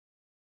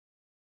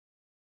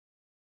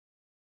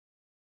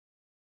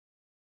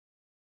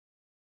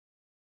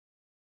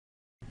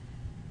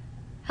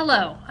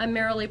Hello, I'm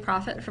Merrilee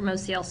Proffitt from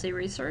OCLC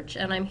Research,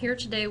 and I'm here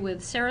today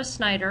with Sara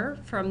Snyder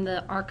from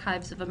the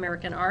Archives of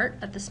American Art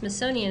at the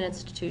Smithsonian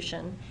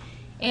Institution.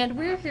 And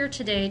we're here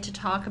today to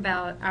talk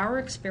about our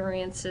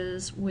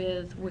experiences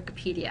with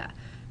Wikipedia,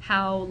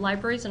 how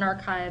libraries and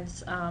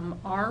archives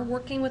are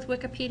working with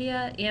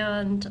Wikipedia,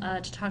 and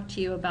to talk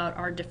to you about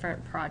our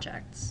different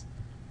projects.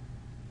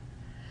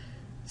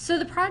 So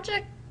the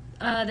project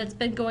that's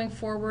been going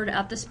forward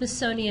at the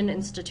Smithsonian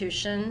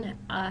Institution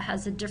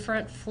has a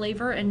different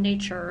flavor and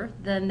nature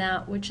than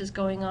that which is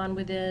going on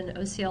within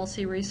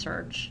OCLC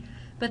Research,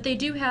 but they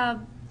do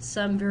have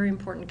some very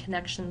important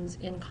connections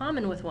in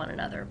common with one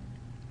another.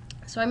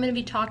 So I'm going to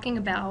be talking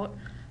about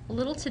a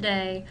little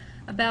today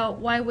about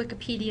why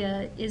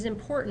Wikipedia is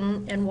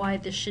important and why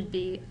this should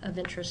be of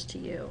interest to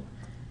you.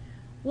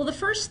 Well, the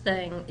first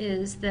thing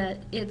is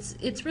that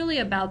it's really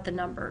about the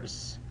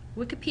numbers.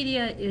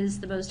 Wikipedia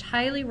is the most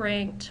highly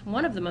ranked,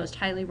 one of the most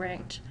highly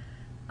ranked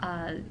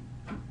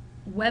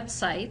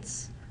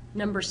websites,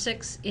 number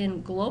 6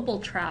 in global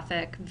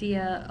traffic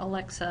via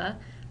Alexa,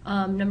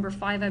 number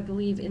 5, I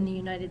believe, in the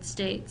United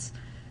States.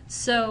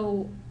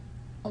 So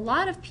a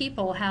lot of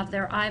people have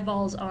their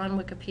eyeballs on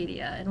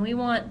Wikipedia, and we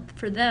want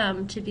for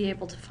them to be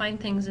able to find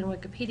things in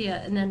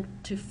Wikipedia and then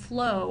to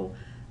flow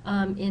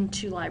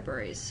into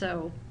libraries.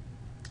 So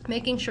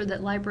making sure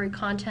that library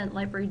content,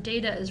 library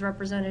data is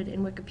represented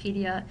in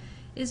Wikipedia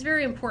is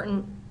very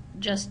important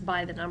just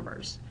by the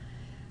numbers.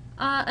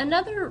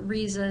 Another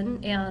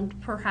reason, and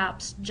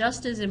perhaps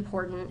just as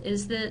important,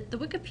 is that the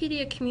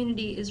Wikipedia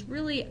community is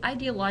really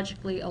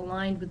ideologically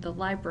aligned with the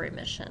library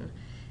mission.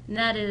 And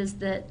that is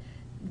that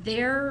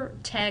their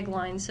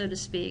tagline, so to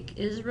speak,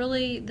 is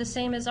really the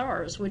same as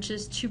ours, which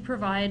is to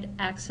provide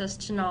access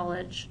to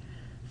knowledge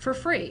for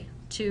free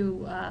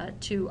to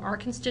our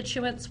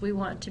constituents. We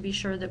want to be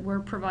sure that we're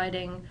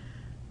providing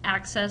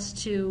access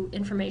to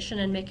information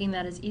and making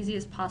that as easy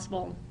as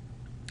possible.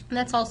 And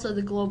that's also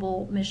the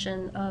global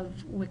mission of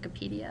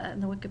Wikipedia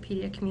and the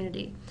Wikipedia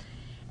community.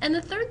 And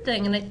the third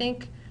thing, and I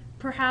think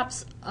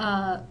perhaps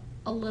a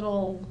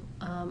little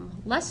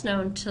less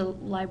known to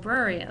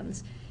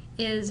librarians,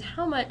 is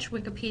how much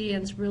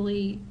Wikipedians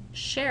really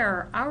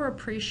share our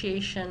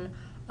appreciation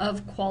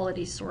of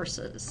quality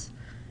sources.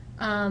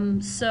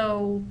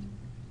 So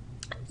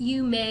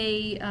you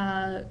may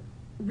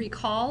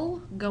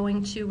recall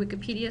going to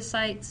Wikipedia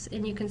sites,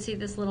 and you can see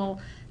this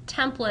little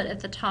template at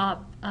the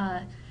top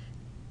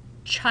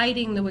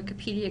chiding the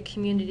Wikipedia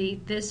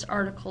community. This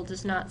article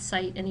does not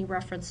cite any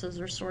references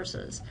or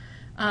sources.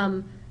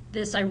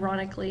 This,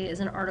 ironically, is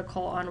an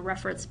article on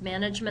reference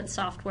management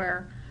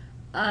software.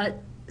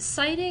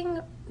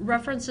 Citing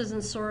references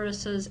and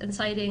sources and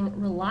citing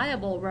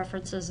reliable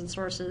references and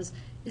sources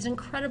is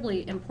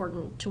incredibly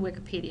important to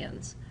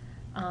Wikipedians.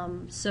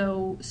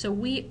 So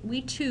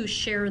we too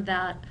share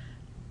that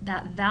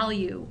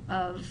value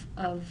of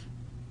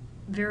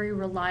very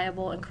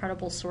reliable and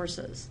credible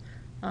sources.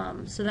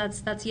 So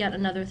that's yet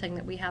another thing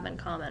that we have in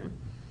common.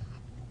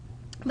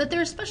 But there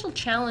are special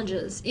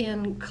challenges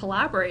in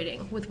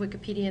collaborating with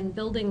Wikipedia and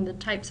building the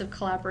types of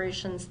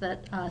collaborations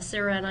that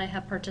Sara and I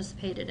have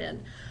participated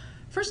in.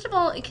 First of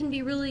all, it can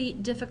be really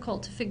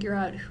difficult to figure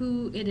out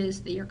who it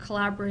is that you're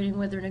collaborating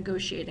with or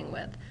negotiating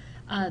with.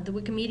 The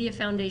Wikimedia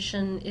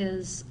Foundation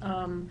is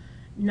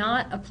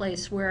not a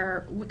place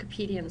where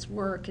Wikipedians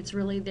work. It's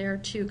really there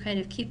to kind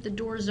of keep the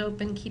doors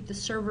open, keep the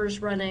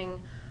servers running,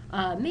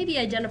 maybe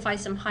identify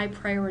some high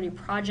priority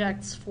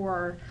projects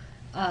for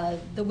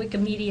the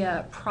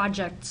Wikimedia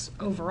projects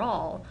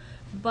overall.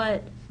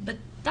 But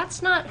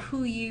that's not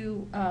who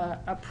you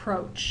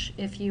approach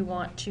if you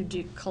want to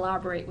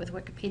collaborate with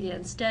Wikipedia.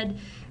 Instead,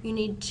 you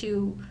need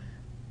to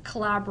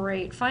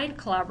find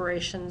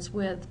collaborations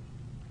with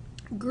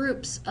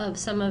groups of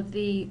some of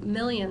the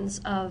millions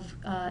of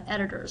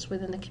editors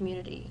within the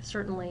community,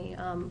 certainly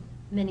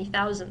many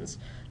thousands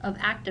of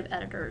active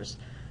editors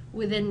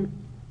within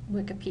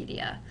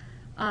Wikipedia.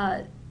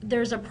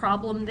 There's a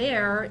problem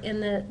there in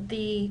that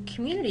the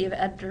community of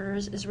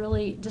editors is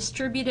really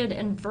distributed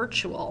and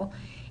virtual,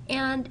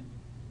 and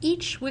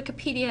each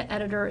Wikipedia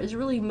editor is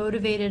really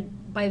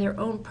motivated by their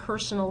own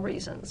personal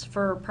reasons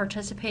for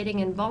participating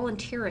and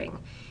volunteering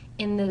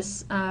in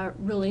this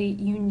really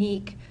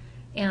unique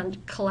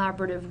and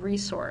collaborative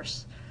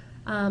resource.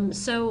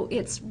 So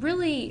it's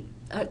really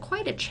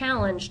quite a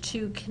challenge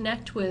to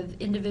connect with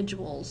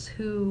individuals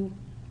who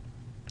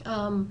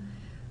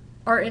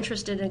are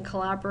interested in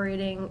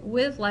collaborating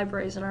with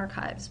libraries and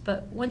archives.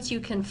 But once you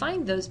can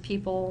find those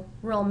people,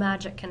 real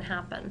magic can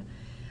happen.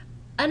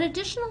 An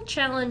additional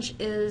challenge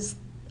is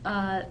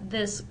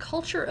this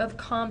culture of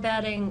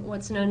combating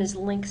what's known as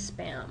link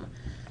spam.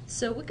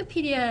 So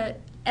Wikipedia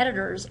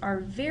editors are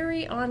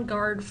very on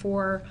guard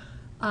for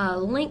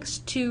links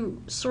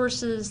to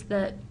sources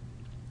that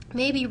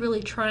may be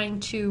really trying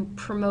to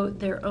promote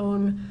their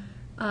own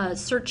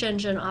search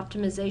engine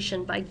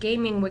optimization by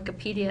gaming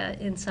Wikipedia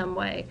in some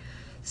way.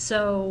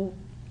 So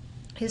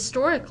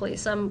historically,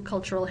 some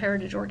cultural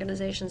heritage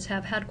organizations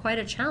have had quite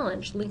a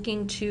challenge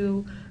linking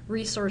to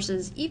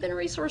resources, even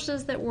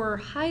resources that were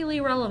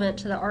highly relevant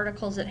to the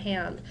articles at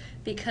hand,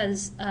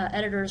 because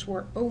editors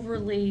were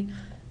overly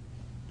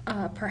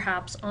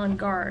perhaps on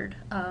guard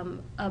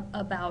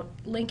about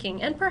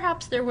linking, and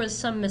perhaps there was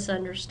some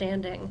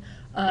misunderstanding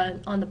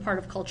on the part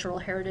of cultural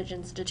heritage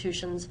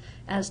institutions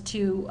as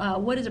to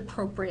what is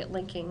appropriate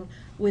linking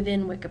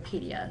within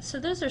Wikipedia. So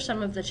those are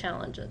some of the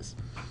challenges.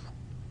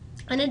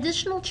 An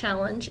additional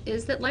challenge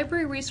is that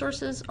library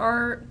resources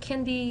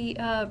can be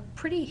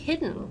pretty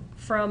hidden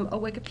from a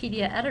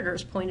Wikipedia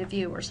editor's point of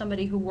view, or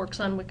somebody who works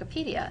on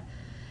Wikipedia.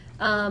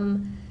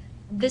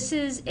 This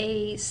is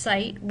a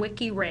site,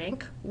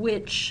 WikiRank,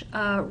 which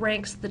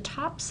ranks the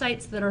top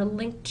sites that are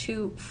linked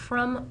to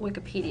from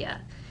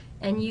Wikipedia.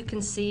 And you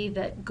can see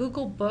that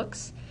Google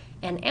Books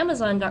and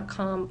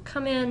Amazon.com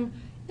come in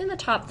the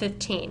top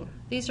 15.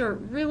 These are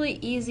really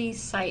easy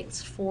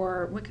sites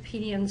for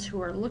Wikipedians who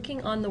are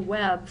looking on the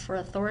web for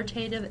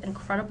authoritative and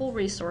credible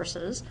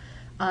resources,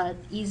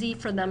 easy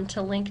for them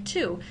to link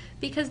to,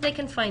 because they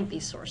can find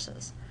these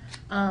sources.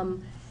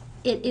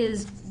 It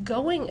is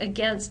going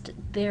against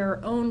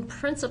their own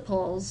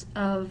principles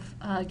of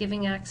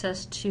giving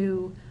access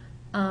to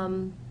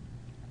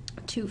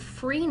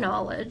free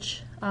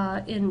knowledge.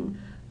 In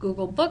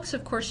Google Books,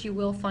 of course, you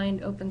will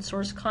find open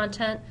source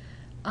content,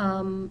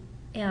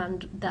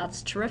 and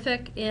that's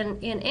terrific. In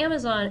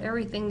Amazon,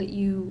 everything that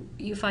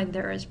you find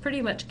there is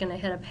pretty much going to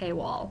hit a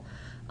paywall.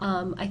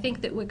 I think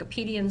that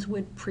Wikipedians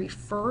would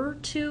prefer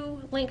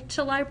to link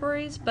to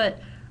libraries, but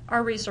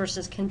our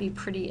resources can be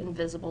pretty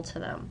invisible to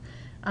them.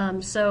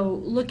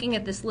 So looking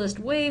at this list,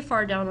 way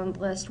far down on the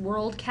list,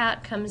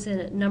 WorldCat comes in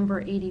at number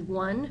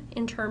 81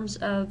 in terms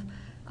of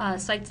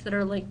sites that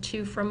are linked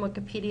to from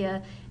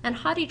Wikipedia, and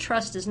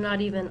HathiTrust is not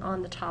even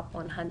on the top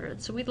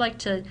 100. So we'd like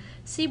to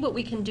see what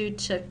we can do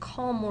to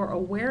call more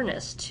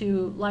awareness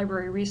to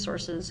library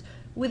resources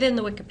within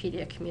the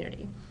Wikipedia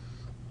community.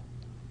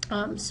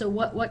 So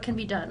what can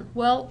be done?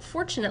 Well,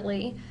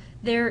 fortunately,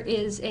 there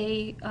is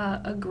a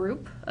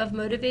group of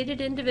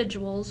motivated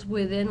individuals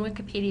within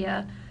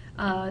Wikipedia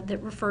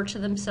that refer to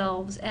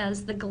themselves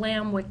as the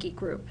GLAM-Wiki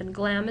group. And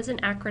GLAM is an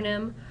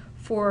acronym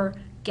for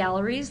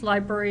galleries,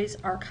 libraries,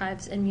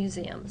 archives, and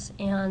museums.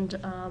 And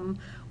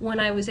when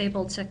I was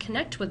able to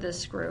connect with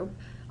this group,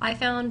 I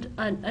found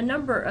a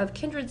number of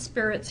kindred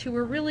spirits who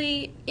were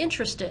really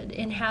interested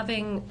in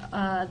having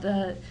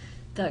the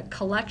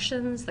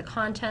collections, the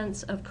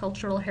contents of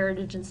cultural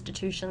heritage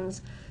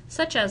institutions,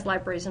 such as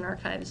libraries and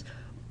archives,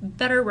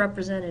 better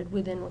represented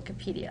within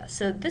Wikipedia.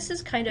 So this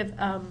is kind of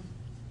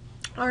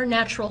our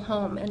natural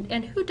home,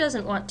 and who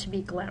doesn't want to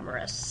be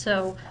glamorous?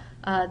 So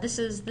this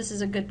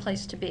is a good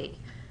place to be.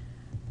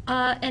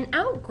 An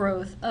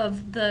outgrowth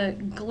of the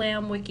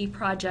GLAM-Wiki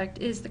project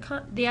is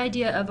the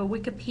idea of a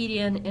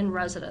Wikipedian in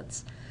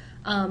residence.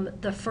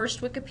 The first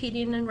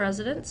Wikipedian in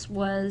residence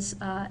was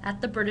at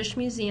the British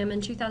Museum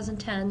in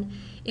 2010.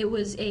 It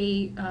was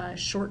a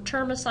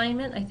short-term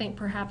assignment, I think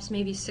perhaps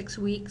maybe 6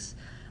 weeks.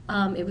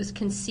 It was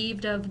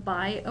conceived of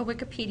by a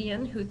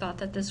Wikipedian who thought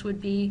that this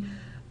would be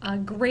a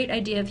great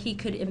idea if he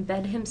could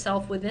embed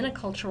himself within a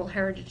cultural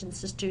heritage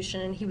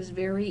institution, and he was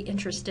very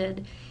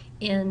interested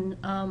in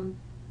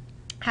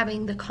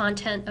having the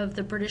content of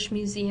the British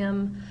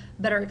Museum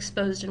better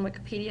exposed in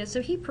Wikipedia.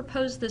 So he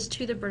proposed this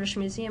to the British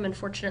Museum, and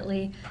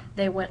fortunately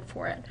they went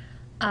for it.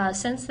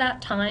 Since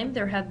that time,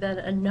 there have been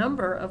a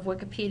number of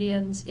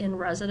Wikipedians in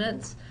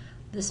residence.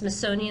 The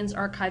Smithsonian's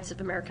Archives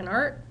of American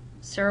Art,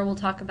 Sara will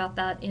talk about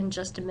that in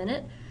just a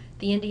minute,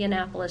 the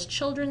Indianapolis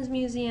Children's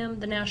Museum,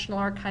 the National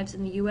Archives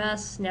in the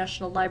U.S.,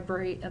 National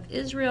Library of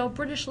Israel,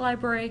 British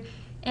Library,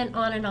 and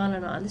on and on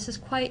and on. This is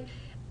quite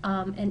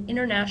an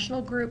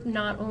international group,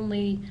 not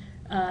only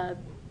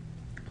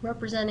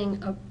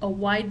representing a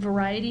wide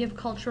variety of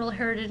cultural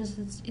heritage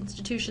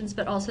institutions,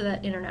 but also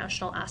that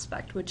international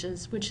aspect, which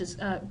is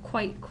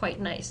quite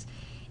nice.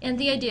 And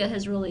the idea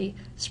has really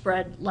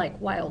spread like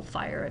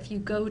wildfire. If you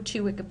go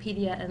to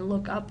Wikipedia and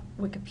look up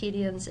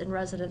Wikipedians in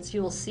residence,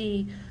 you will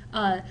see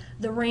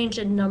the range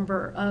and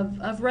number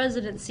of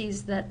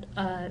residencies that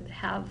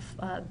have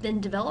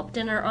been developed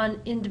and are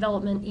in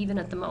development even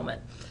at the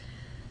moment.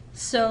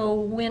 So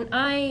when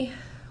I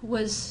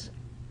was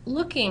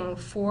looking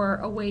for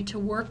a way to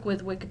work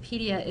with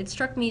Wikipedia, it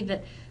struck me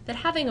that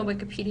having a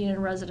Wikipedian in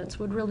residence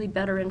would really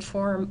better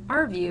inform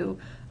our view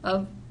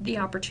of the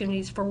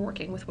opportunities for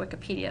working with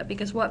Wikipedia,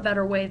 because what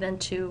better way than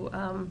to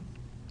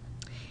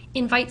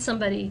invite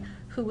somebody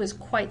who was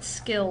quite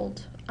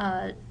skilled,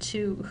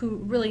 who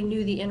really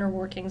knew the inner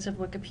workings of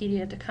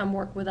Wikipedia, to come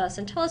work with us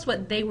and tell us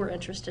what they were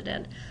interested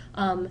in,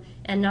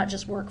 and not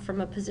just work from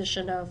a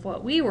position of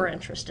what we were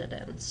interested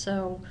in.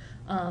 So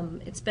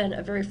it's been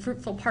a very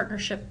fruitful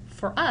partnership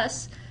for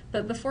us.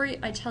 But before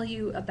I tell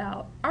you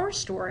about our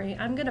story,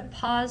 I'm going to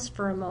pause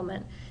for a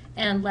moment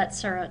and let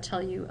Sara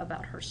tell you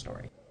about her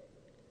story.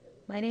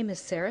 My name is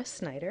Sara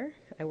Snyder.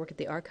 I work at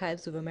the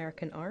Archives of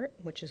American Art,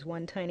 which is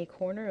one tiny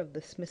corner of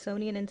the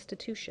Smithsonian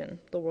Institution,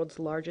 the world's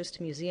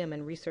largest museum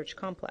and research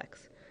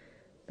complex.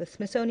 The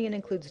Smithsonian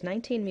includes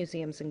 19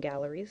 museums and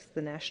galleries,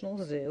 the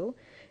National Zoo,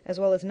 as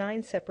well as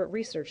 9 separate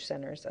research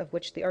centers, of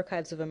which the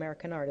Archives of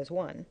American Art is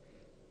one.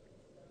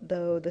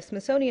 Though the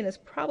Smithsonian is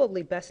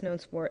probably best known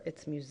for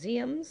its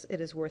museums, it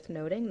is worth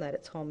noting that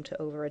it's home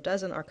to over a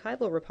dozen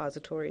archival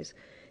repositories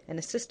and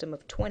a system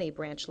of 20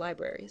 branch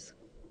libraries.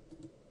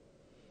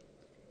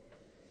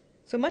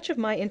 So much of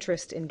my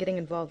interest in getting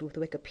involved with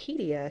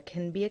Wikipedia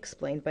can be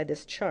explained by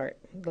this chart.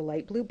 The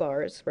light blue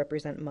bars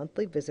represent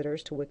monthly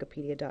visitors to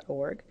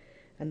wikipedia.org,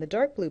 and the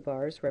dark blue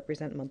bars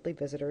represent monthly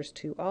visitors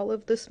to all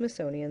of the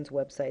Smithsonian's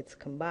websites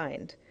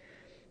combined.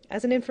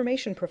 As an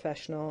information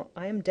professional,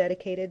 I am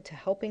dedicated to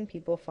helping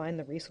people find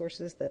the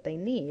resources that they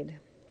need.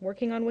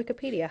 Working on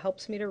Wikipedia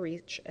helps me to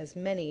reach as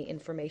many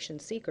information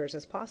seekers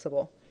as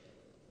possible.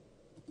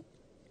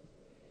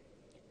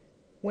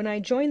 When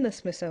I joined the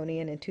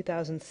Smithsonian in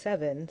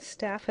 2007,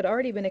 staff had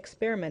already been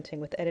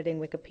experimenting with editing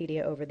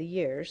Wikipedia over the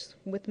years,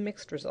 with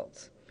mixed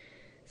results.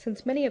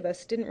 Since many of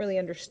us didn't really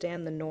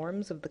understand the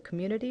norms of the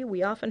community,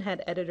 we often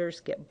had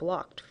editors get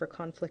blocked for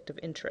conflict of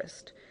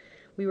interest.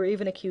 We were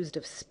even accused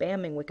of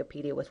spamming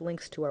Wikipedia with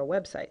links to our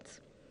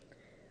websites.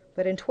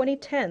 But in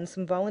 2010,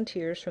 some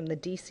volunteers from the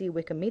DC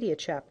Wikimedia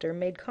chapter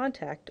made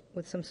contact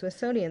with some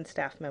Smithsonian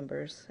staff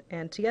members,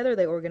 and together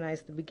they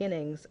organized the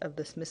beginnings of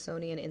the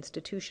Smithsonian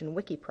Institution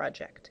Wiki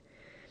project.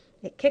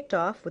 It kicked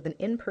off with an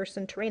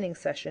in-person training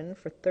session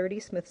for 30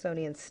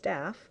 Smithsonian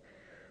staff,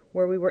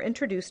 where we were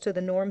introduced to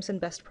the norms and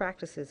best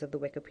practices of the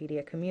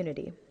Wikipedia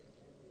community.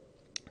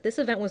 This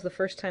event was the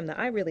first time that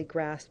I really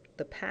grasped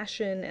the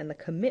passion and the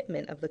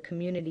commitment of the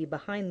community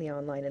behind the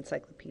online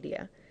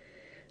encyclopedia.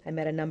 I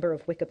met a number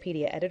of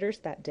Wikipedia editors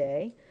that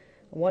day.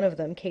 One of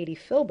them, Katie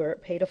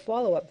Filbert, paid a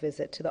follow-up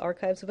visit to the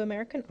Archives of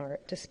American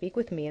Art to speak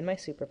with me and my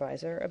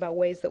supervisor about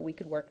ways that we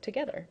could work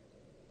together.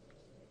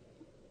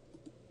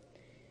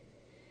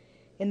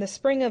 In the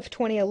spring of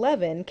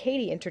 2011,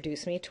 Katie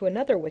introduced me to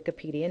another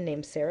Wikipedian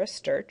named Sara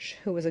Snyder,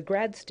 who was a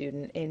grad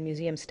student in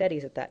museum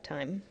studies at that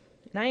time.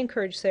 And I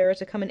encouraged Sara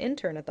to come and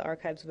intern at the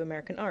Archives of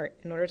American Art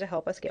in order to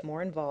help us get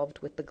more involved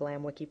with the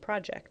GLAM-Wiki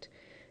project.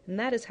 And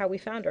that is how we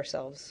found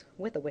ourselves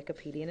with a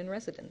Wikipedian in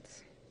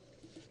residence.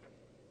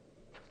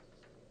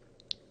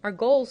 Our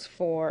goals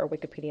for a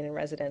Wikipedian in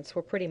residence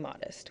were pretty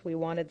modest. We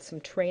wanted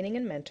some training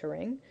and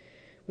mentoring.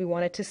 We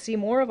wanted to see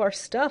more of our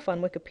stuff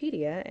on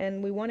Wikipedia,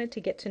 and we wanted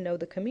to get to know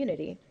the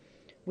community.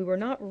 We were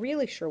not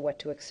really sure what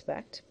to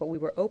expect, but we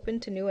were open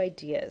to new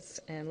ideas,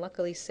 and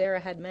luckily Sara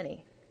had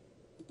many.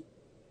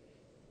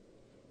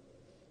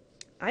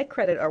 I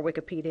credit our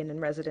Wikipedian in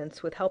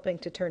residence with helping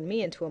to turn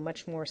me into a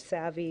much more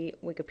savvy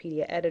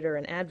Wikipedia editor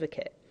and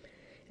advocate,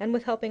 and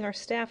with helping our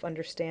staff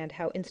understand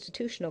how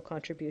institutional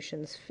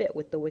contributions fit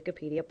with the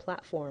Wikipedia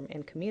platform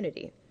and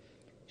community.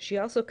 She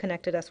also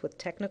connected us with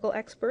technical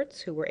experts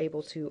who were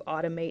able to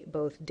automate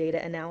both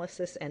data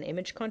analysis and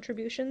image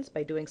contributions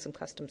by doing some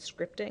custom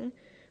scripting,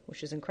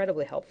 which is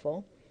incredibly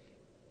helpful.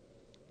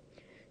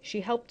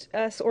 She helped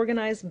us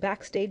organize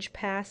Backstage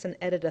Pass and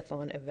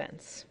Editathon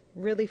events.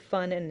 Really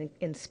fun and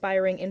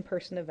inspiring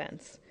in-person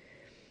events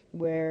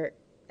where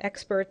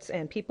experts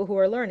and people who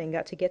are learning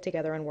got to get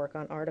together and work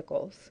on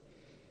articles.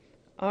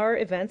 Our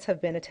events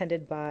have been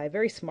attended by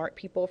very smart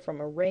people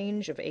from a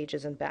range of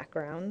ages and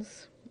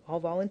backgrounds, all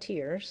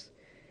volunteers.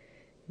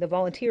 The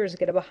volunteers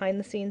get a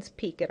behind-the-scenes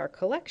peek at our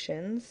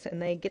collections,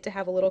 and they get to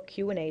have a little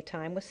Q&A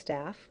time with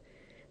staff.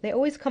 They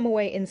always come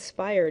away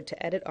inspired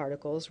to edit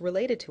articles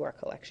related to our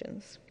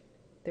collections.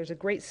 There's a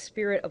great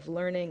spirit of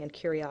learning and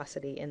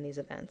curiosity in these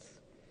events.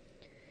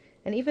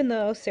 And even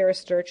though Sara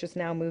Snyder has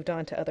now moved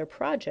on to other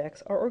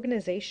projects, our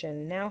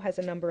organization now has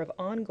a number of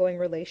ongoing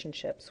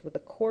relationships with a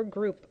core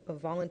group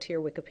of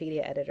volunteer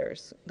Wikipedia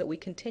editors that we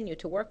continue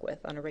to work with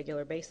on a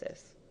regular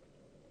basis.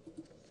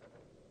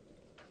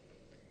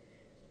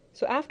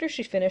 So after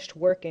she finished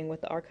working with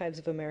the Archives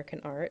of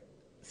American Art,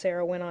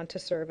 Sara went on to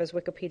serve as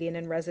Wikipedian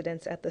in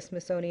residence at the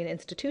Smithsonian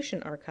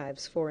Institution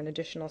archives for an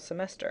additional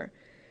semester.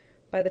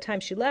 By the time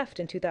she left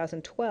in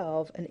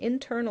 2012, an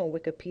internal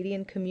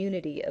Wikipedian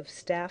community of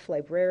staff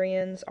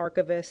librarians,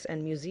 archivists,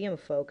 and museum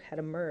folk had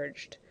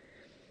emerged.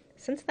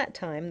 Since that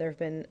time, there have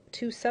been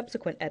 2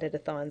 subsequent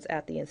editathons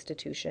at the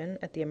institution,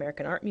 at the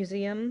American Art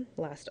Museum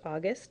last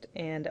August,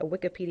 and a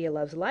Wikipedia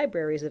Loves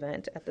Libraries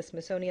event at the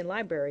Smithsonian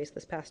Libraries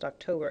this past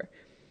October.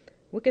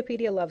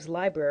 Wikipedia Loves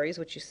Libraries,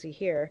 which you see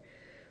here,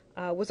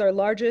 was our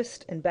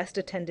largest and best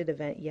attended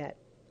event yet,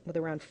 with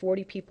around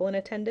 40 people in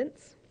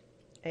attendance.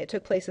 It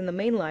took place in the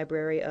main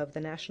library of the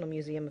National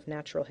Museum of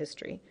Natural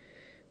History.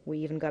 We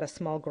even got a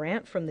small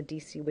grant from the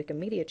DC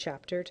Wikimedia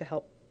chapter to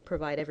help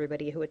provide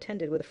everybody who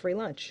attended with a free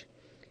lunch.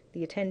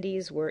 The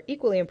attendees were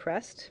equally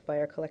impressed by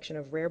our collection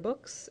of rare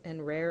books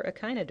and rare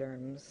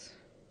echinoderms.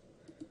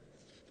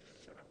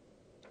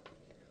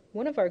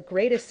 One of our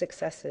greatest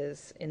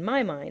successes, in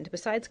my mind,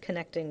 besides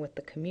connecting with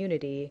the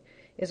community,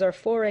 is our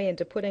foray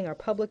into putting our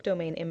public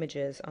domain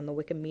images on the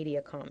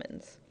Wikimedia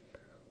Commons.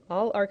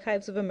 All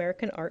Archives of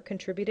American Art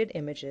contributed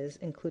images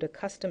include a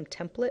custom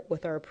template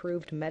with our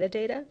approved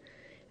metadata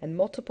and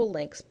multiple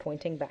links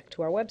pointing back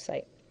to our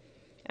website.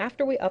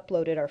 After we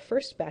uploaded our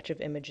first batch of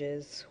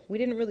images, we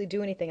didn't really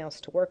do anything else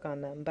to work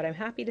on them, but I'm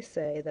happy to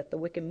say that the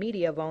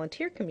Wikimedia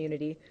volunteer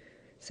community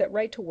set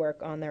right to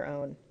work on their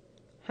own.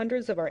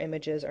 Hundreds of our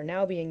images are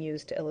now being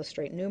used to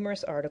illustrate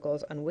numerous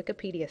articles on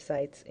Wikipedia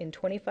sites in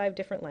 25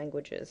 different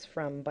languages,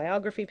 from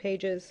biography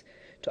pages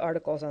to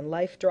articles on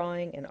life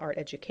drawing and art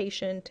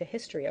education to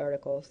history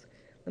articles.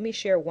 Let me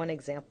share one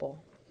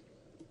example.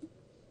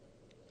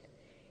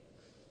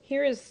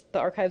 Here is the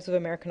Archives of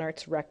American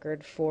Art's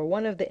record for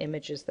one of the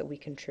images that we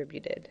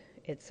contributed.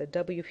 It's a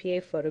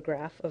WPA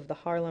photograph of the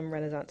Harlem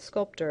Renaissance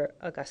sculptor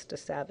Augusta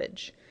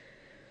Savage.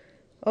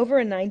 Over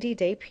a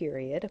 90-day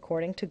period,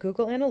 according to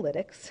Google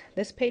Analytics,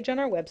 this page on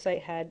our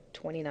website had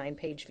 29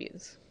 page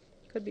views.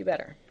 Could be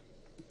better.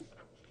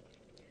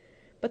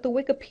 But the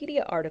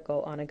Wikipedia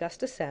article on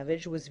Augusta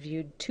Savage was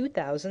viewed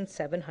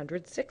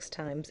 2,706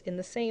 times in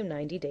the same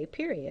 90-day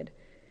period.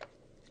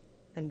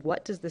 And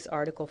what does this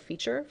article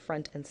feature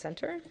front and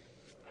center?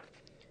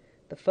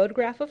 The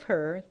photograph of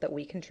her that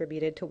we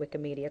contributed to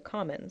Wikimedia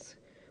Commons,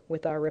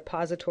 with our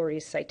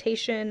repository's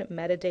citation,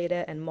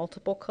 metadata, and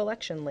multiple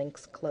collection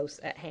links close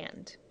at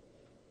hand.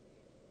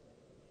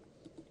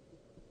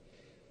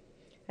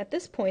 At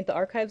this point, the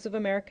Archives of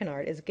American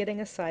Art is getting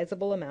a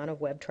sizable amount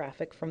of web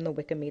traffic from the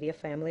Wikimedia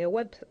family of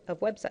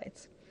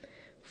websites.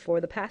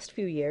 For the past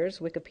few years,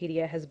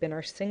 Wikipedia has been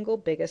our single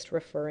biggest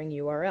referring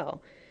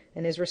URL,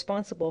 and is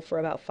responsible for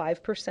about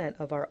 5%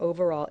 of our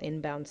overall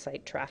inbound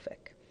site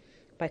traffic.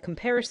 By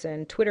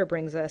comparison, Twitter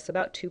brings us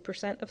about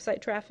 2% of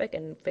site traffic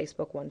and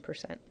Facebook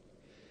 1%.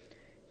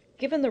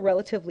 Given the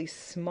relatively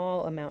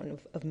small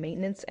amount of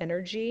maintenance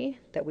energy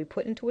that we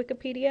put into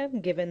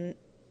Wikipedia,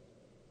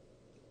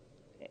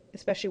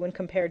 especially when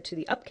compared to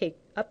the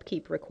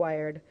upkeep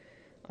required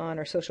on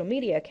our social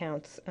media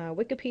accounts,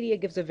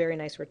 Wikipedia gives a very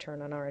nice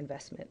return on our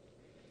investment.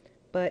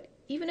 But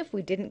even if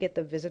we didn't get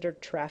the visitor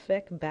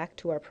traffic back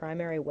to our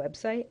primary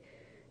website,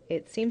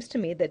 it seems to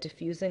me that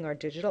diffusing our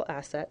digital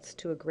assets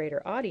to a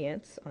greater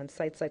audience on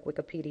sites like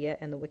Wikipedia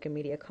and the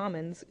Wikimedia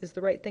Commons is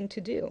the right thing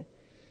to do.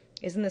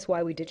 Isn't this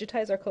why we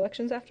digitize our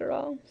collections after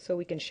all? So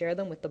we can share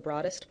them with the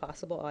broadest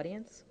possible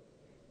audience?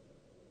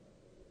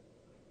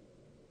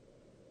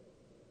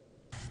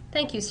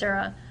 Thank you,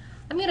 Sarah.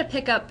 I'm going to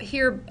pick up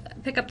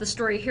the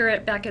story here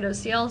back at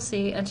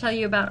OCLC and tell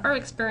you about our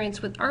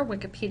experience with our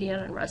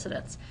Wikipedian in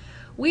residence.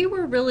 We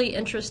were really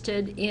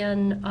interested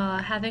in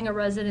having a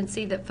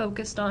residency that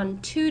focused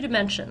on two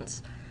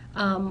dimensions.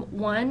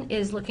 One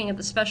is looking at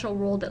the special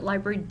role that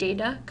library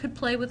data could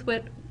play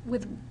within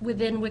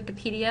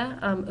Wikipedia.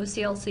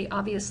 OCLC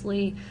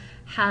obviously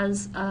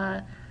has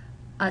a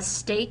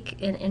stake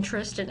and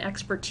interest and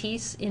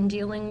expertise in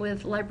dealing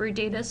with library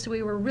data, so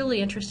we were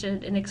really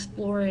interested in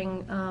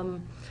exploring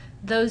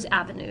those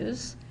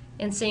avenues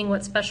and seeing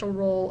what special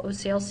role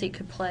OCLC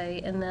could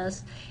play in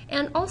this,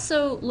 and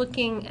also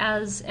looking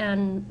as a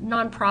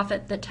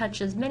nonprofit that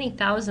touches many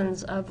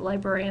thousands of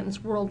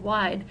librarians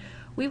worldwide.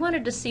 We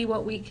wanted to see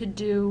what we could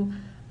do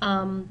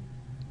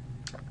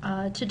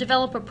to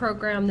develop a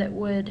program that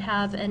would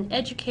have an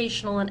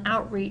educational and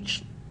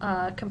outreach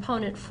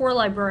component for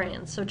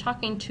librarians. So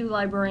talking to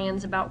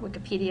librarians about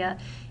Wikipedia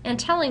and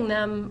telling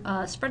them,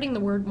 spreading the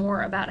word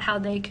more about how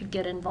they could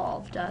get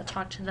involved.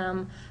 Talk to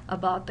them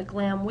about the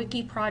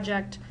GLAM-Wiki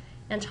project,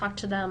 and talk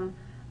to them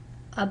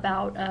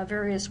about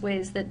various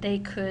ways that they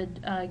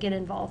could get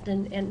involved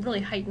and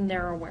really heighten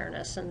their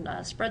awareness and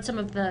spread some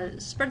of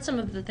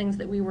the things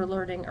that we were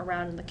learning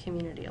around in the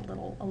community a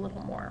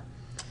little more.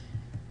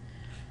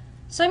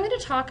 So I'm going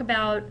to talk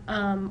about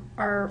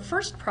our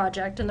first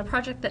project, and the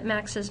project that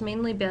Max has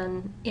mainly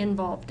been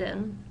involved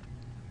in,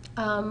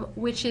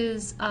 which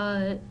is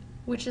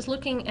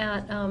looking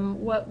at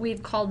what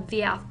we've called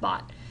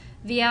VIAF-BOT.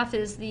 VIAF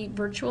is the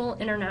Virtual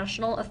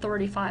International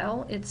Authority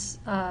File. It's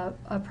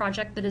a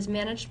project that is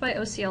managed by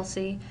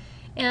OCLC,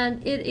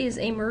 and it is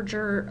a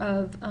merger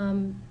of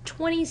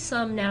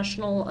 20-some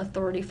national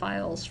authority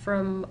files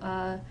from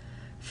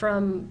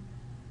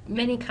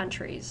many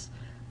countries.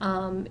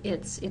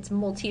 It's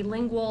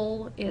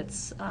multilingual.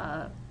 It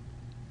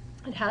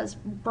has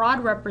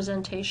broad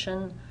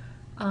representation,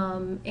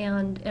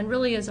 and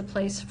really is a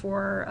place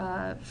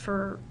for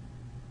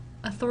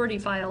authority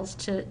files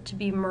to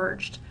be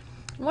merged.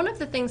 One of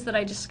the things that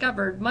I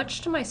discovered,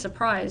 much to my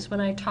surprise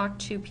when I talked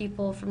to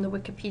people from the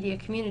Wikipedia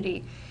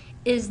community,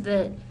 is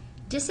that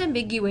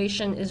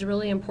disambiguation is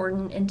really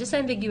important, and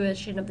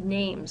disambiguation of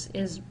names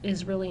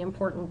is really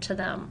important to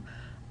them.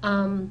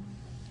 To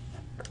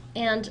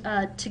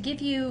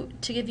give you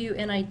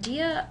an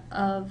idea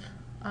of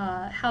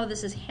how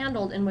this is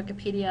handled in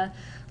Wikipedia,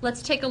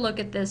 let's take a look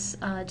at this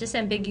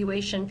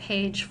disambiguation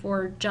page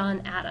for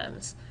John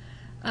Adams.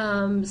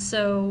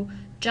 So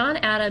John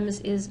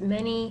Adams is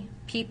many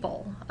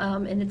people,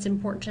 and it's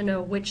important to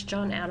know which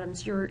John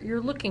Adams you're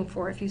looking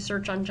for. If you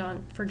search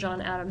for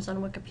John Adams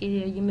on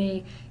Wikipedia, you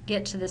may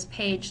get to this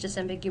page,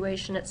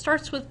 disambiguation. It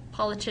starts with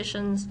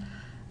politicians,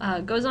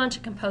 goes on to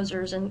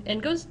composers,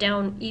 and goes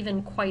down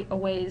even quite a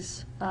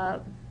ways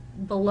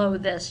below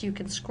this. You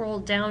can scroll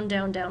down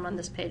on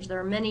this page. There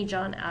are many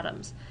John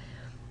Adams.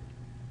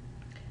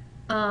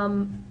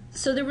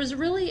 So there was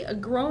really a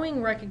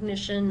growing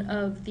recognition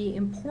of the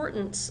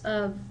importance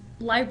of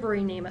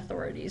library name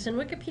authorities, and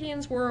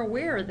Wikipedians were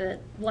aware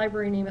that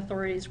library name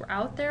authorities were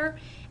out there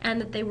and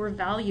that they were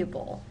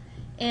valuable.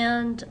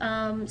 And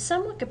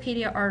some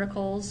Wikipedia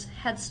articles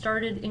had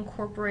started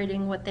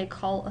incorporating what they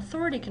call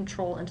authority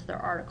control into their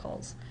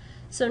articles.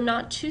 So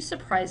not too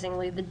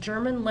surprisingly, the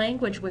German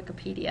language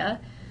Wikipedia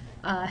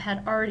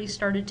had already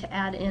started to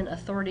add in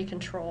authority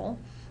control.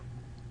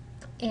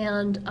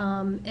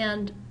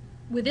 And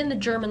within the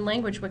German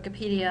language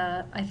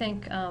Wikipedia, I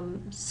think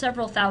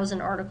several thousand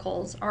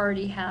articles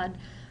already had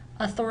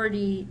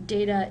authority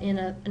data in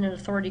an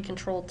authority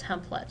control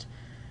template.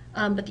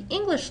 But the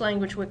English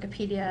language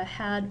Wikipedia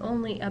had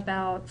only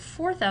about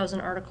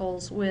 4,000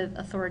 articles with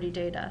authority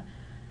data.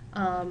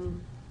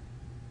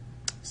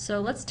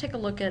 So let's take a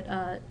look at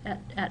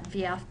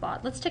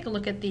VAFBot. Let's take a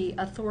look at the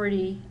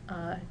authority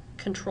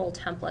control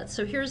template.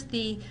 So here's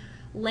the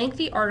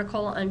lengthy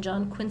article on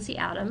John Quincy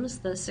Adams,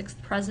 the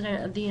 6th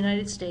President of the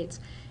United States.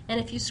 And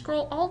if you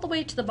scroll all the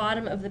way to the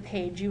bottom of the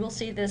page, you will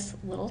see this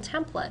little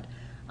template,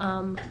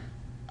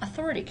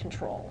 authority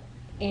control.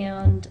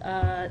 And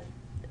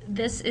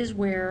this is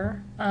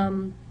where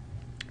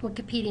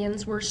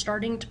Wikipedians were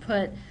starting to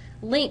put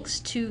links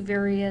to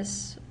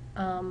various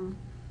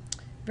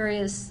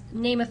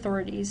name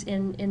authorities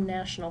in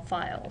national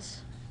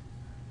files.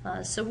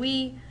 So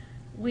we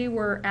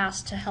were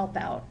asked to help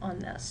out on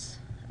this.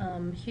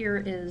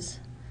 Here is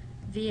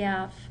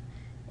VAF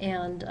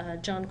and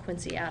John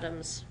Quincy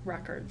Adams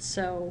records.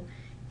 So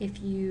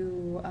if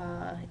you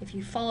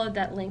followed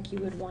that link, you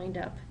would wind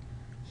up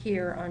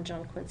here on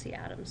John Quincy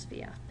Adams'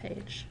 VAF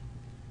page.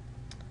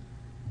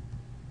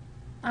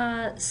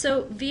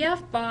 So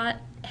VAFBot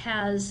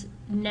has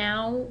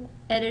now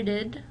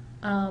edited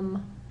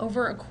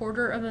over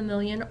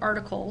 250,000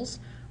 articles,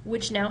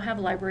 which now have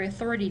library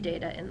authority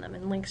data in them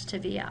and links to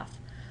VAF.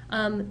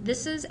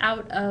 This is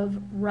out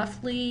of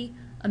roughly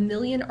 1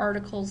 million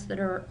articles that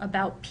are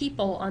about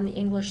people on the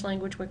English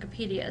language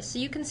Wikipedia. So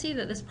you can see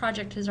that this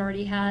project has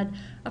already had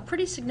a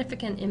pretty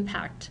significant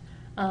impact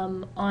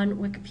on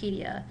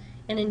Wikipedia.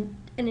 And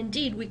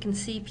indeed, we can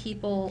see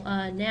people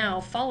now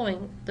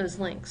following those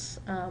links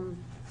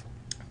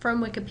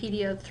from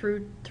Wikipedia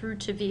through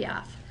to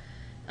VAF.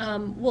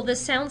 Well, this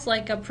sounds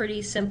like a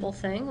pretty simple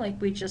thing, like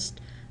we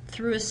just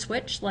threw a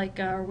switch, like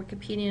our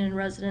Wikipedian in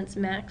Residence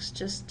Max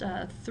just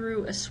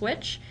threw a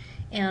switch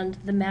and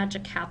the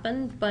magic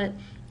happened. But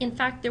in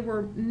fact, there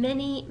were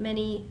many,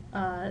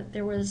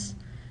 there was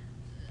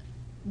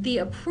the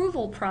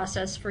approval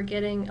process for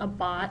getting a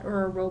bot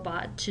or a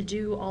robot to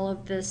do all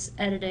of this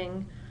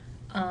editing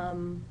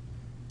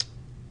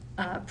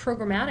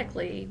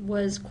programmatically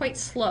was quite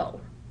slow.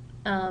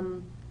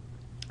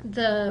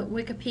 The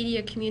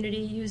Wikipedia community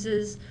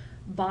uses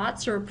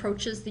bots or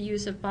approaches the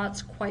use of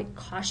bots quite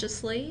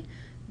cautiously.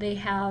 They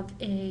have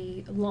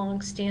a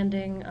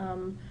long-standing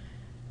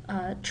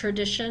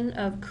tradition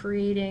of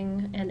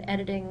creating and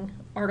editing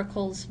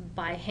articles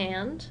by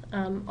hand.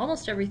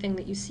 Almost everything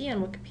that you see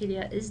on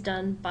Wikipedia is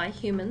done by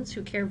humans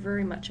who care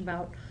very much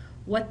about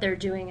what they're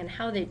doing and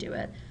how they do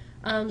it.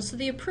 So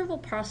the approval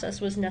process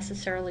was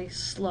necessarily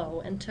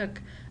slow and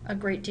took a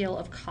great deal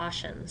of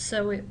caution.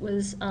 So it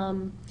was,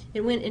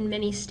 it went in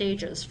many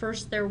stages.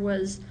 First, there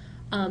was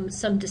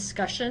some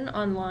discussion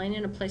online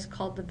in a place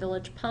called the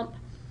Village Pump.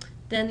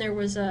 Then there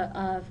was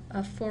a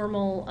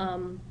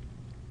formal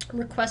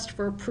request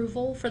for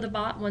approval for the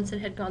bot once it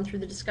had gone through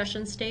the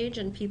discussion stage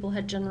and people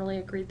had generally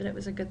agreed that it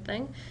was a good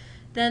thing.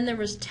 Then there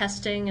was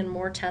testing and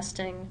more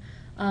testing,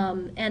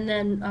 and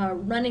then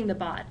running the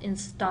bot in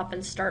stop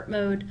and start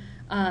mode.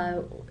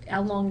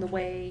 Along the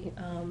way,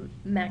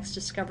 Max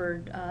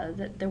discovered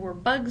that there were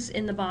bugs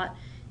in the bot,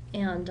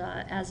 and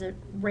as it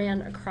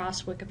ran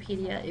across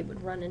Wikipedia, it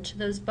would run into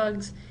those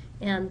bugs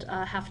and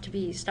have to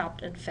be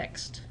stopped and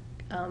fixed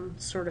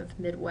sort of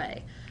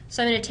midway.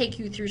 So I'm going to take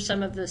you through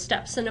some of the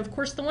steps. And of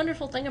course, the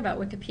wonderful thing about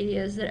Wikipedia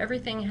is that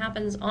everything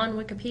happens on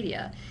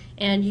Wikipedia,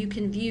 and you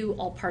can view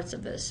all parts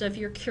of this. So if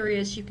you're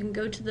curious, you can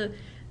go to the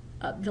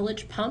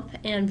Village Pump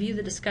and view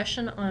the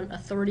discussion on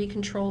authority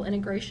control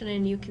integration,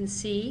 and you can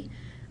see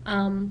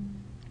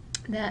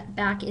that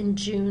back in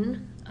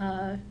June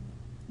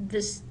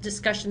this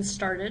discussion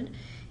started,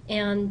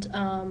 and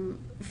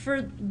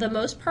for the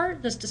most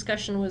part this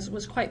discussion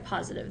was quite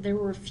positive. There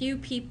were a few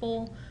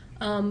people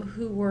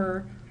who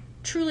were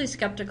truly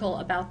skeptical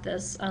about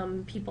this.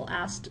 People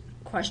asked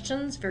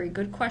questions, very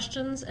good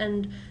questions,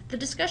 and the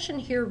discussion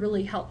here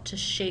really helped to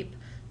shape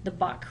the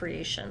bot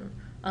creation.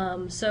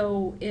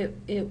 So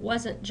it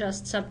wasn't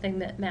just something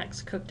that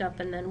Max cooked up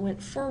and then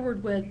went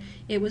forward with.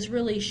 It was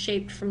really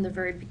shaped from the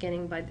very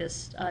beginning by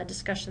this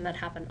discussion that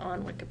happened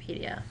on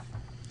Wikipedia.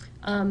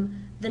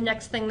 The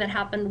next thing that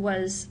happened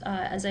was,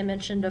 as I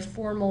mentioned, a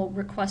formal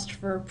request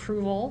for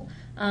approval,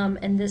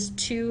 and this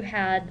too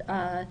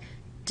had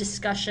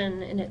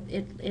discussion, and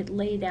it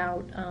laid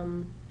out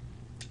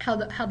how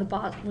the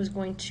bot was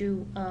going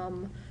to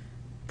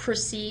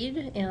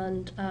proceed,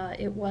 and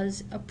it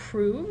was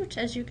approved,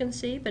 as you can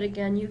see, but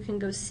again, you can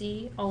go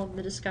see all of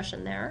the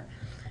discussion there.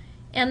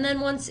 And then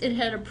once it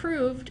had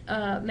approved,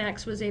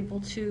 Max was able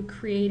to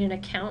create an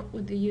account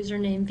with the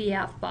username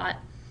VFBot.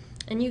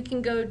 And you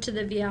can go to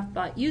the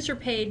VFBot user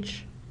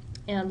page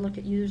and look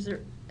at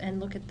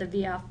the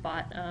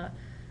VFBot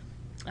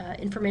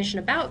information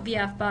about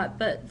VFBot.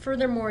 But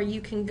furthermore,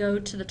 you can go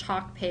to the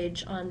talk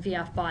page on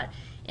VFBot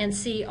and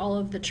see all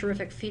of the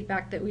terrific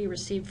feedback that we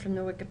received from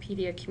the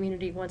Wikipedia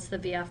community once the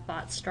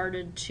VFBot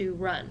started to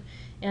run,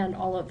 and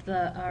all of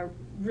the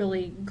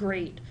really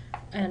great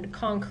and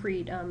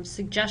concrete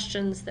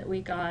suggestions that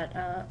we got,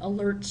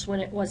 alerts when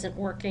it wasn't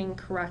working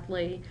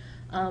correctly,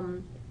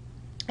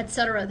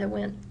 etc.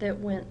 that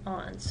went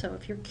on. So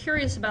if you're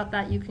curious about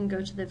that, you can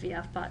go to the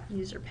VFBot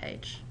user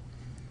page.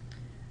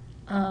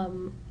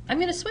 I'm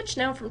going to switch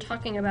now from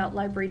talking about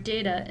library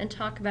data and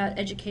talk about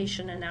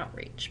education and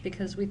outreach,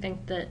 because we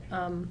think that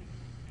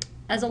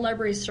as a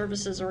library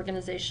services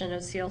organization,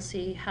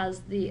 OCLC has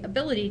the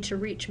ability to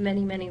reach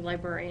many, many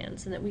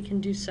librarians, and that we can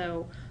do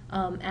so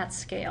at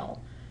scale.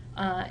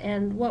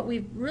 And what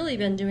we've really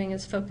been doing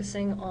is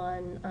focusing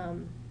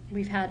on,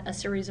 we've had a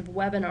series of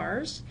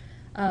webinars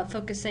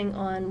focusing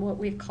on what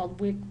we've called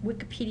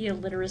Wikipedia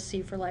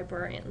literacy for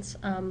librarians.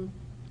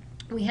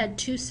 We had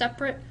 2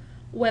 separate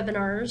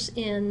webinars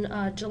in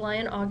July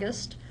and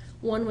August.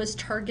 One was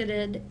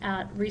targeted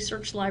at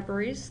research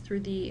libraries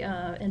through the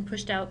and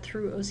pushed out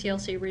through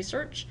OCLC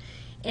Research,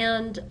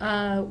 and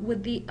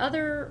with the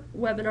other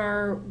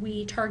webinar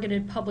we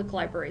targeted public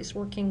libraries,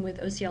 working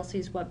with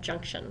OCLC's Web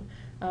Junction,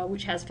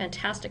 which has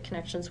fantastic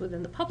connections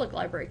within the public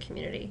library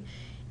community.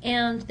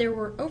 And there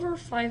were over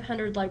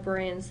 500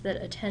 librarians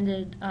that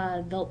attended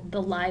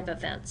the live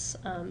events,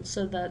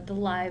 so the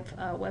live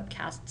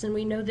webcasts, and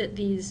we know that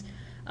these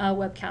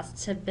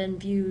webcasts have been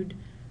viewed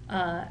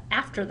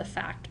after the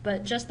fact,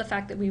 but just the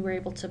fact that we were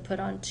able to put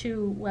on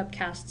 2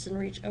 webcasts and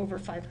reach over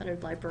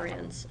 500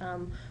 librarians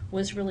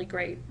was really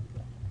great.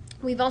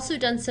 We've also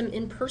done some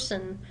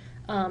in-person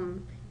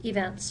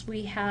events.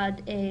 We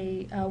had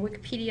a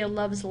Wikipedia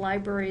Loves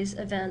Libraries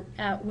event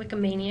at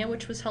Wikimania,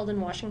 which was held in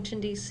Washington,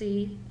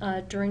 D.C.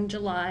 During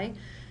July,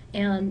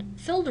 and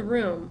filled a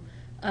room.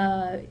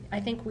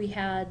 I think we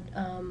had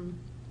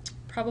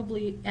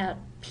probably at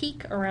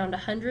peak around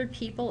 100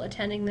 people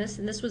attending this,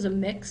 and this was a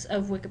mix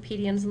of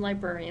Wikipedians and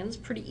librarians,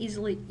 pretty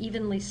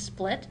evenly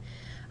split.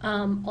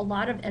 A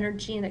lot of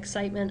energy and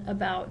excitement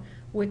about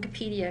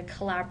Wikipedia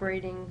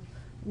collaborating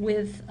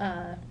with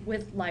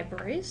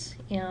libraries,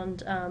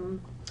 and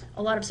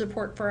a lot of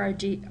support for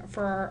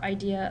our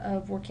idea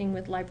of working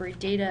with library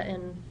data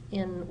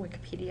in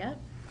Wikipedia.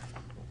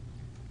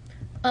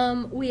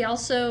 We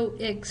also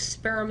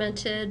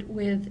experimented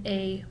with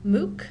a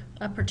MOOC,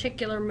 a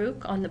particular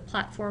MOOC on the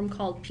platform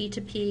called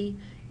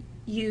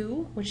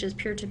P2P-U, which is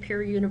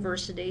Peer-to-Peer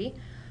University.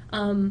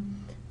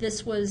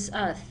 This was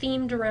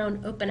themed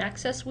around Open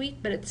Access Week,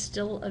 but it's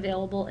still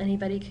available.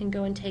 Anybody can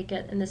go and take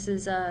it. And this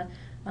is a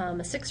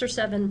 6 or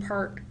 7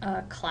 part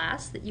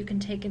class that you can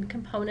take in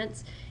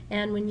components.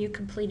 And when you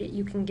complete it,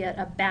 you can get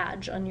a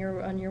badge on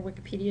your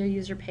Wikipedia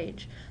user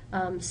page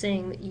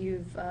saying that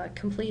you've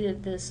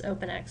completed this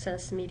Open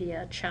Access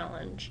Media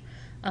Challenge.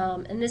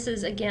 And this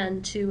is,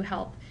 again, to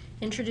help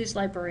introduce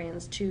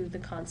librarians to the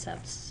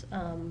concepts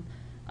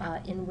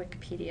in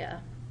Wikipedia,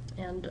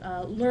 and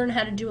learn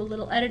how to do a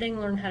little editing,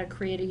 learn how to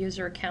create a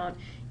user account,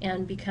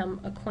 and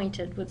become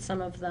acquainted with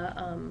some of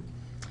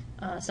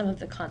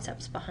the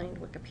concepts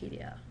behind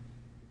Wikipedia.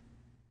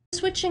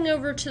 Switching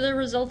over to the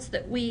results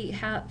that we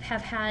have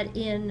had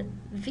in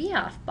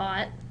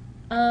VFBot,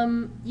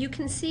 you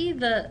can see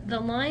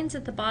the lines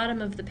at the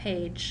bottom of the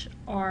page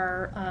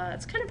are,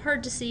 it's kind of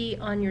hard to see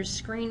on your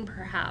screen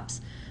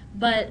perhaps,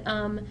 but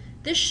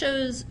this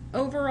shows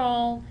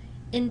overall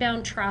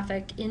inbound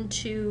traffic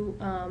into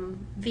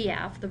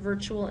VIAF, the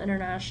Virtual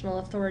International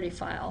Authority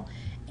File.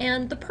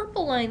 And the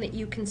purple line that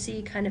you can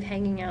see kind of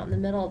hanging out in the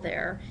middle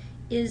there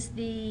is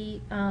the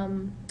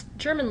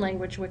German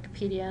language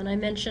Wikipedia. And I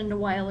mentioned a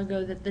while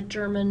ago that the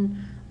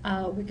German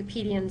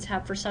Wikipedians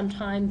have for some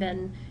time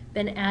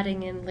been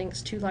adding in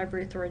links to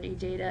Library Authority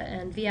data,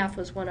 and VIAF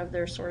was one of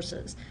their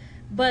sources.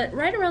 But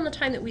right around the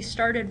time that we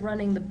started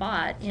running the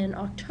bot in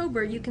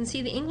October, you can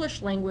see the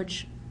English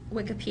language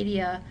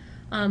Wikipedia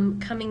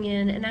coming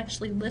in and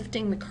actually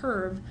lifting the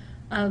curve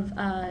of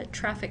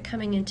traffic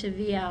coming into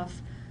VIAF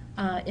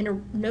in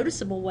a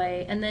noticeable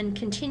way, and then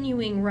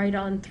continuing right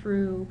on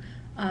through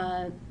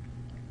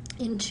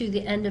into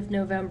the end of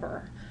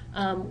November.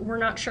 We're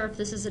not sure if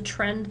this is a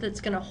trend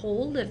that's going to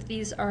hold, if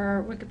these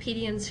are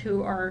Wikipedians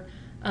who are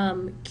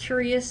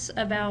curious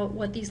about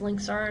what these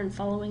links are and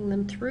following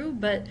them through,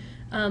 but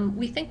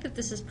we think that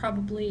this is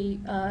probably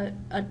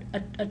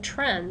a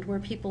trend where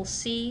people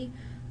see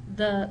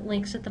the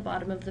links at the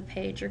bottom of the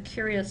page, are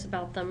curious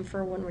about them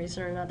for one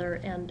reason or another,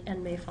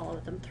 and may follow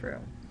them through.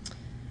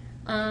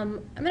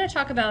 I'm going to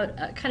talk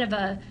about kind of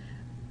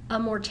a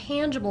more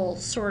tangible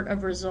sort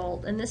of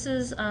result, and this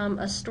is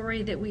a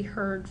story that we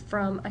heard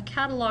from a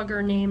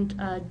cataloger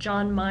named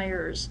John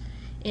Myers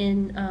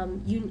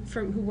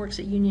who works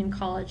at Union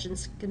College in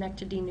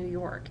Schenectady, New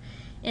York.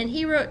 And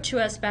he wrote to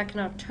us back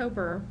in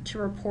October to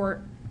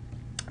report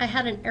I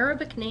had an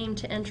Arabic name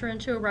to enter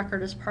into a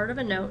record as part of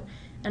a note,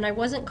 and I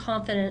wasn't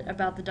confident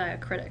about the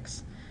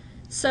diacritics.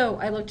 So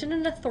I looked in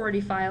an authority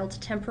file to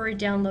temporarily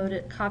download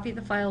it, copy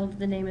the file of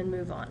the name, and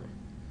move on.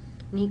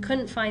 And he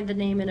couldn't find the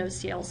name in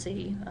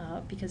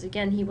OCLC because,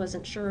 again, he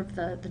wasn't sure of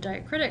the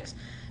diacritics.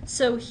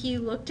 So he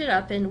looked it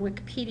up in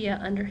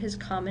Wikipedia under his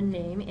common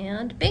name,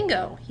 and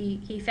bingo,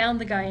 he found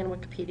the guy in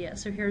Wikipedia.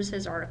 So here's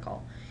his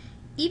article.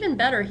 Even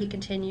better, he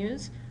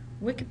continues,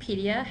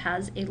 Wikipedia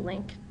has a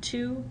link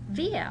to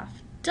VIAF.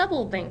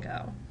 Double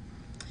bingo.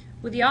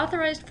 With the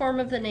authorized form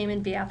of the name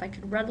in VIAF, I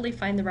could readily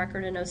find the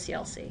record in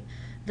OCLC.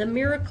 The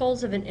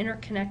miracles of an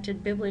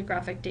interconnected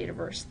bibliographic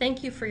dataverse.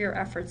 Thank you for your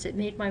efforts. It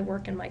made my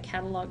work and my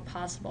catalog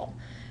possible.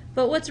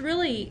 But what's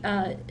really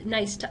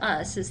nice to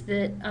us is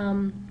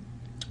that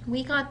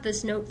we got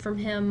this note from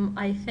him,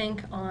 I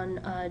think, on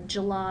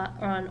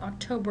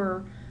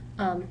October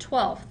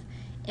 12th.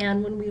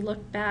 And when we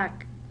looked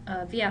back,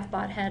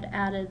 VIAFbot had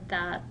added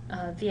that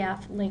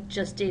VIAF link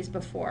just days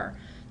before.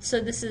 So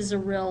this is a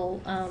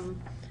real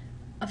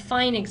a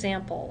fine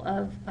example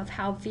of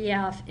how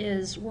VIAF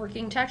is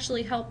working to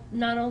actually help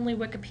not only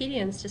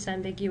Wikipedians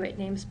disambiguate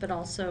names, but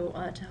also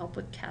to help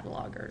with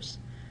catalogers.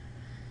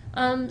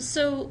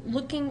 So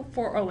looking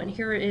for, and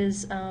here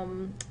is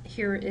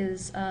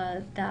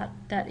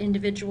that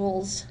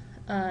individual's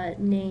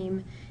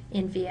name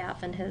in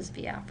VIAF and his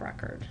VIAF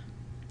record.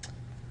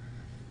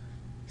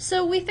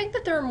 So we think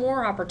that there are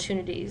more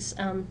opportunities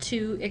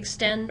to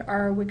extend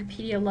our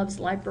Wikipedia Loves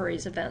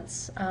Libraries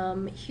events.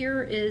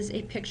 Here is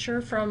a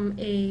picture from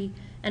an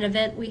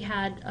event we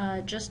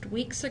had just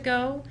weeks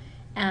ago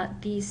at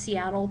the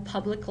Seattle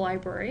Public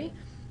Library.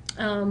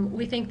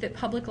 We think that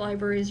public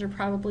libraries are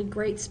probably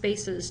great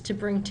spaces to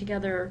bring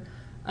together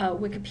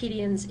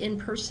Wikipedians in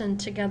person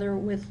together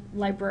with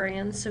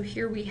librarians. So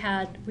here we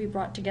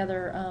brought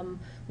together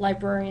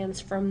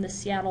librarians from the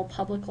Seattle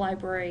Public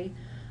Library,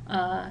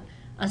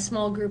 a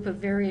small group of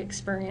very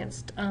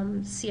experienced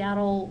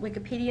Seattle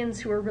Wikipedians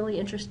who are really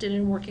interested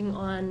in working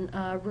on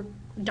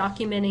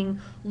documenting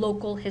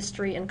local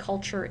history and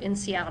culture in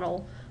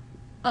Seattle,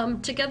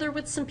 together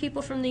with some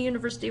people from the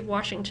University of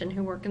Washington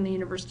who work in the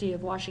University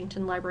of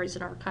Washington Libraries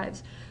and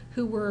Archives,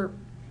 who were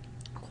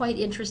quite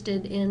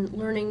interested in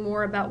learning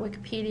more about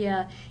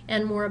Wikipedia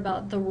and more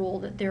about the role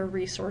that their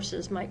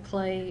resources might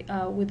play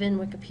within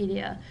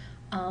Wikipedia.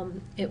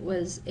 It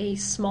was a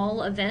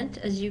small event,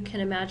 as you can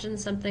imagine,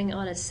 something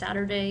on a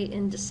Saturday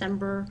in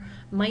December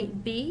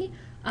might be,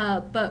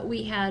 but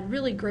we had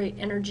really great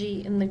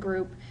energy in the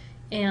group,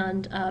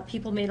 and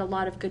people made a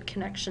lot of good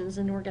connections,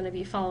 and we're going to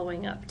be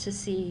following up to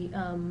see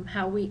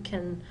how we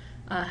can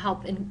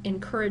help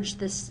encourage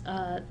this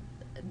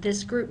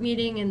group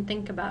meeting and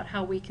think about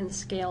how we can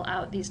scale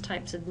out these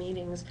types of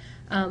meetings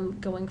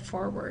going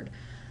forward.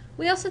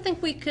 We also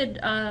think we could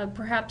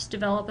perhaps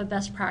develop a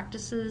best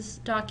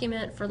practices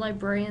document for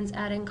librarians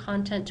adding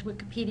content to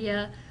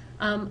Wikipedia.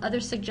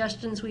 Other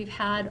suggestions we've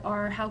had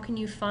are how can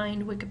you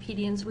find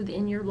Wikipedians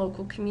within your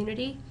local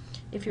community?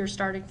 If you're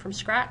starting from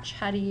scratch,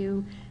 how do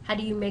you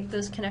make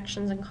those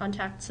connections and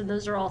contacts? So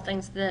those are all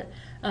things that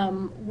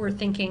we're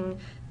thinking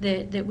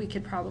that we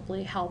could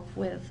probably help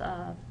with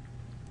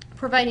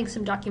providing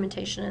some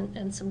documentation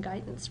and some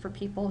guidance for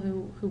people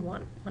who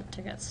want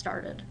to get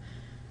started.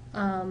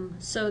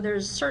 So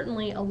there's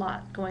certainly a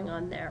lot going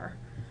on there.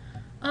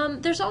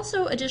 There's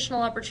also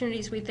additional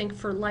opportunities, we think,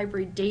 for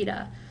library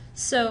data.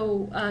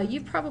 So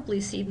you've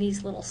probably seen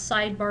these little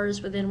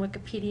sidebars within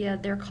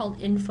Wikipedia. They're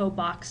called info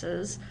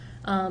boxes.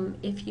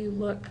 If you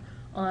look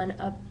on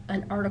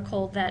an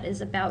article that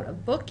is about a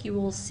book, you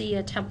will see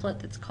a template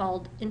that's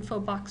called info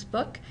box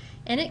book,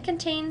 and it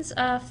contains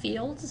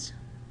fields,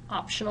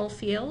 optional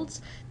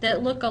fields,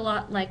 that look a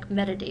lot like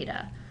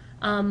metadata.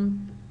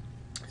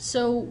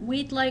 So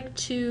we'd like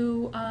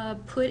to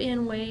put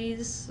in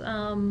ways,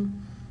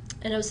 an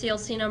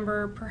OCLC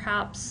number,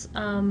 perhaps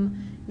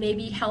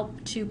maybe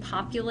help to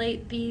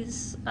populate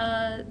these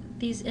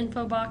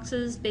info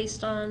boxes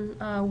based on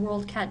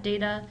WorldCat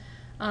data,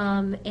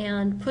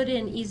 and put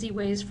in easy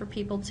ways for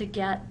people to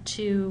get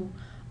to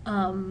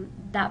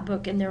that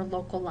book in their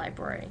local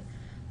library,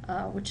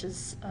 which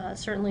is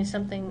certainly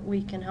something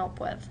we can help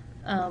with.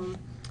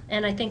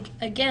 And I think,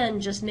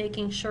 again, just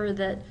making sure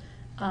that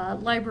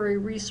library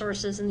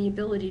resources and the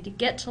ability to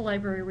get to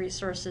library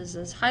resources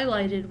is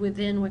highlighted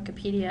within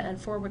Wikipedia and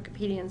for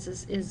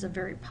Wikipedians is a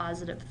very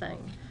positive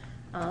thing,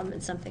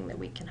 and something that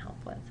we can help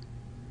with.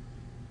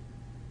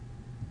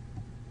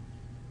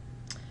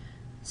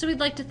 So we'd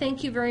like to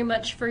thank you very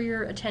much for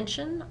your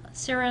attention.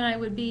 Sara and I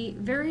would be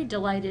very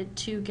delighted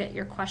to get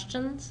your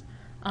questions.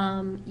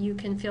 You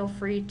can feel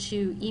free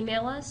to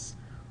email us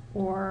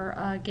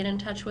or get in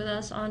touch with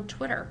us on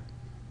Twitter.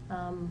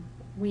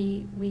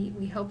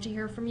 We hope to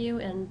hear from you,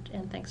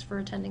 and thanks for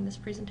attending this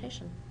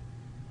presentation.